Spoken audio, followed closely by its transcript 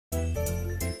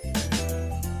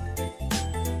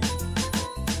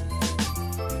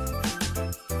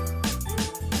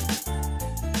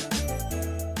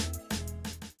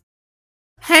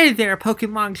Hey there,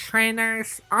 Pokemon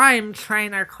trainers! I'm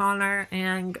Trainer Connor,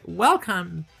 and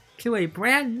welcome to a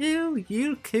brand new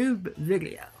YouTube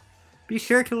video. Be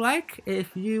sure to like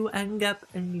if you end up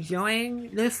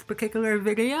enjoying this particular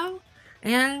video,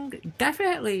 and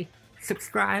definitely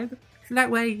subscribe so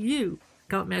that way you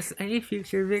don't miss any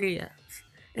future videos.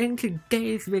 In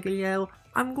today's video,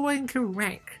 I'm going to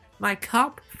rank my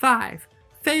top 5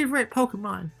 favorite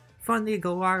Pokemon from the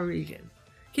Galar region.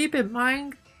 Keep in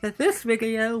mind that this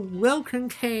video will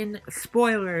contain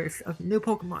spoilers of new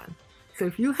Pokemon. So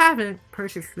if you haven't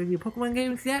purchased the new Pokemon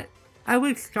games yet, I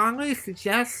would strongly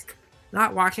suggest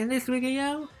not watching this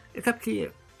video. It's up to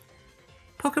you.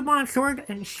 Pokemon Sword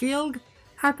and Shield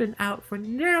have been out for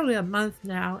nearly a month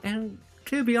now, and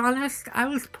to be honest, I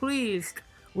was pleased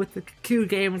with the two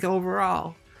games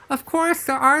overall. Of course,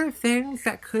 there are things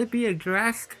that could be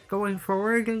addressed going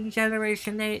forward in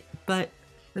Generation 8, but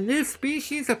the new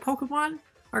species of Pokemon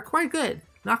are quite good,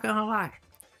 not gonna lie.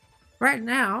 Right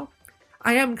now,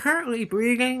 I am currently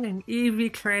breeding and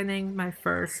EV training my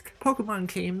first Pokemon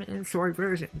team in Sword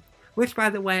version, which by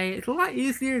the way, is a lot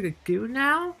easier to do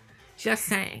now, just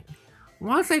saying.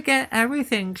 Once I get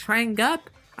everything trained up,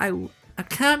 I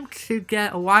attempt to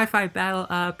get a Wi-Fi battle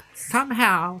up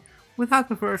somehow without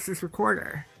the versus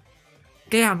recorder.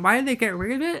 Damn, why did they get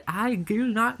rid of it? I do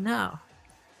not know.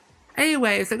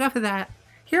 Anyways, enough of that.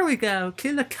 Here we go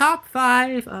to the top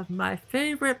 5 of my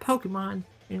favorite Pokemon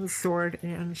in Sword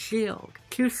and Shield.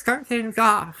 To start things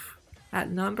off, at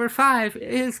number 5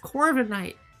 is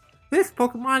Corviknight. This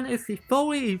Pokemon is the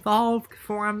fully evolved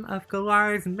form of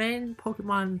Galar's main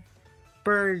Pokemon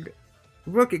bird,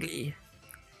 Rookity.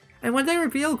 And when they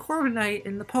revealed Corviknight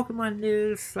in the Pokemon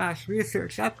News /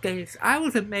 research updates, I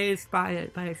was amazed by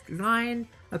it, by its design,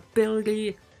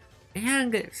 ability,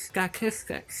 and its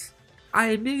statistics.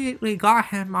 I immediately got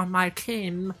him on my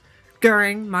team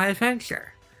during my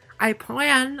adventure. I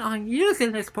plan on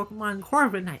using this Pokemon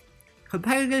Corviknight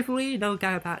competitively, no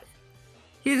doubt about it.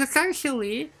 He's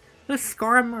essentially the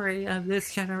Skarmory of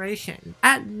this generation.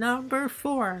 At number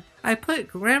 4, I put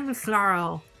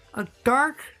Grimmsnarl, a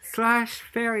dark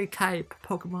 / fairy type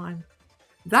Pokemon.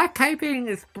 That typing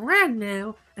is brand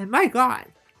new, and my god,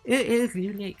 it is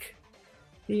unique.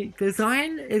 The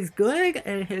design is good,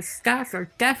 and his stats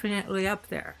are definitely up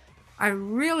there. I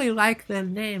really like the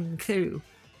name too,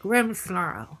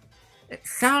 Grimmsnarl. It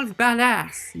sounds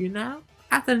badass, you know?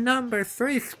 At the number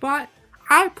 3 spot,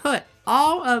 I put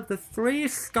all of the 3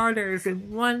 starters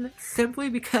in one simply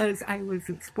because I was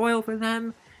spoiled for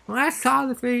them. When I saw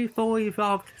the 3 fully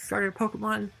evolved starter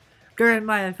Pokemon during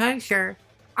my adventure,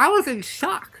 I was in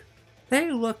shock. They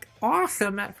look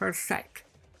awesome at first sight.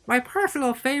 My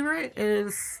personal favorite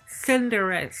is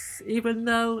Cinderace, even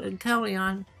though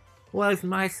Inteleon was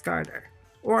my starter.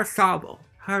 Or Sobble,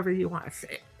 however you want to say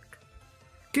it.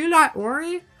 Do not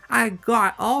worry, I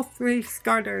got all 3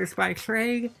 starters by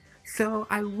trade, so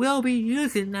I will be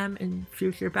using them in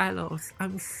future battles.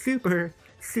 I'm super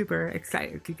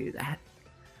excited to do that.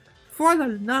 For the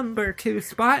number 2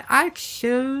 spot, I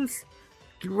chose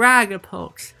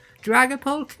Dragapult.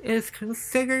 Dragapult is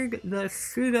considered the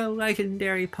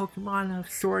pseudo-legendary Pokemon of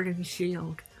Sword and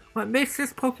Shield. What makes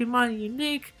this Pokemon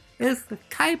unique is the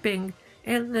typing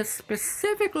and the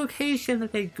specific location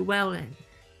that they dwell in.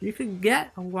 You can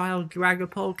get a wild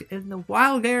Dragapult in the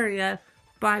wild area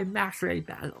by max raid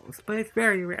battles, but it's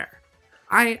very rare.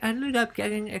 I ended up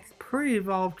getting its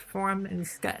pre-evolved form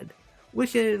instead,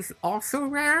 which is also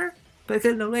rare, but it's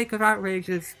in the Lake of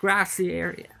Outrage's grassy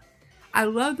area. I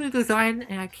love the design,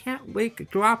 and I can't wait to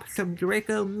drop some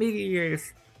Draco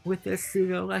Meteors with this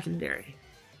pseudo-legendary.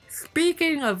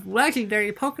 Speaking of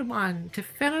legendary Pokemon, to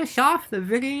finish off the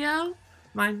video,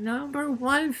 my number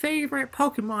 1 favorite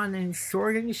Pokemon in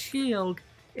Sword and Shield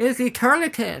is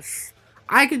Eternatus.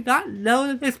 I did not know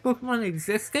that this Pokemon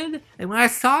existed, and when I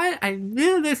saw it, I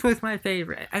knew this was my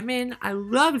favorite. I mean, I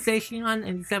love Zacian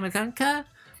and Zamazenta,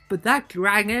 but that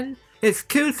dragon is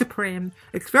too supreme.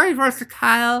 It's very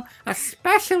versatile,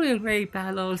 especially in raid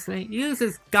battles when it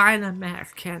uses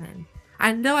Dynamax Cannon.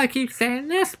 I know I keep saying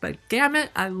this, but damn it,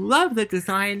 I love the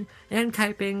design and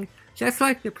typing, just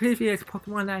like the previous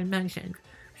Pokemon I mentioned.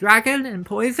 Dragon and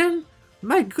Poison?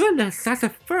 My goodness, that's a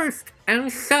first!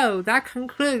 And so, that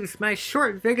concludes my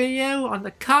short video on the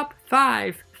top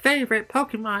 5 favorite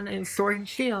Pokemon in Sword and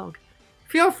Shield.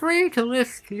 Feel free to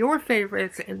list your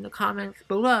favorites in the comments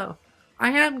below. I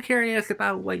am curious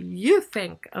about what you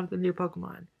think of the new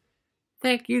Pokemon.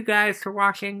 Thank you guys for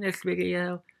watching this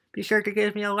video. Be sure to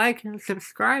give me a like and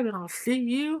subscribe, and I'll see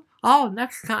you all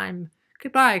next time.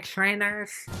 Goodbye,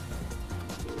 trainers.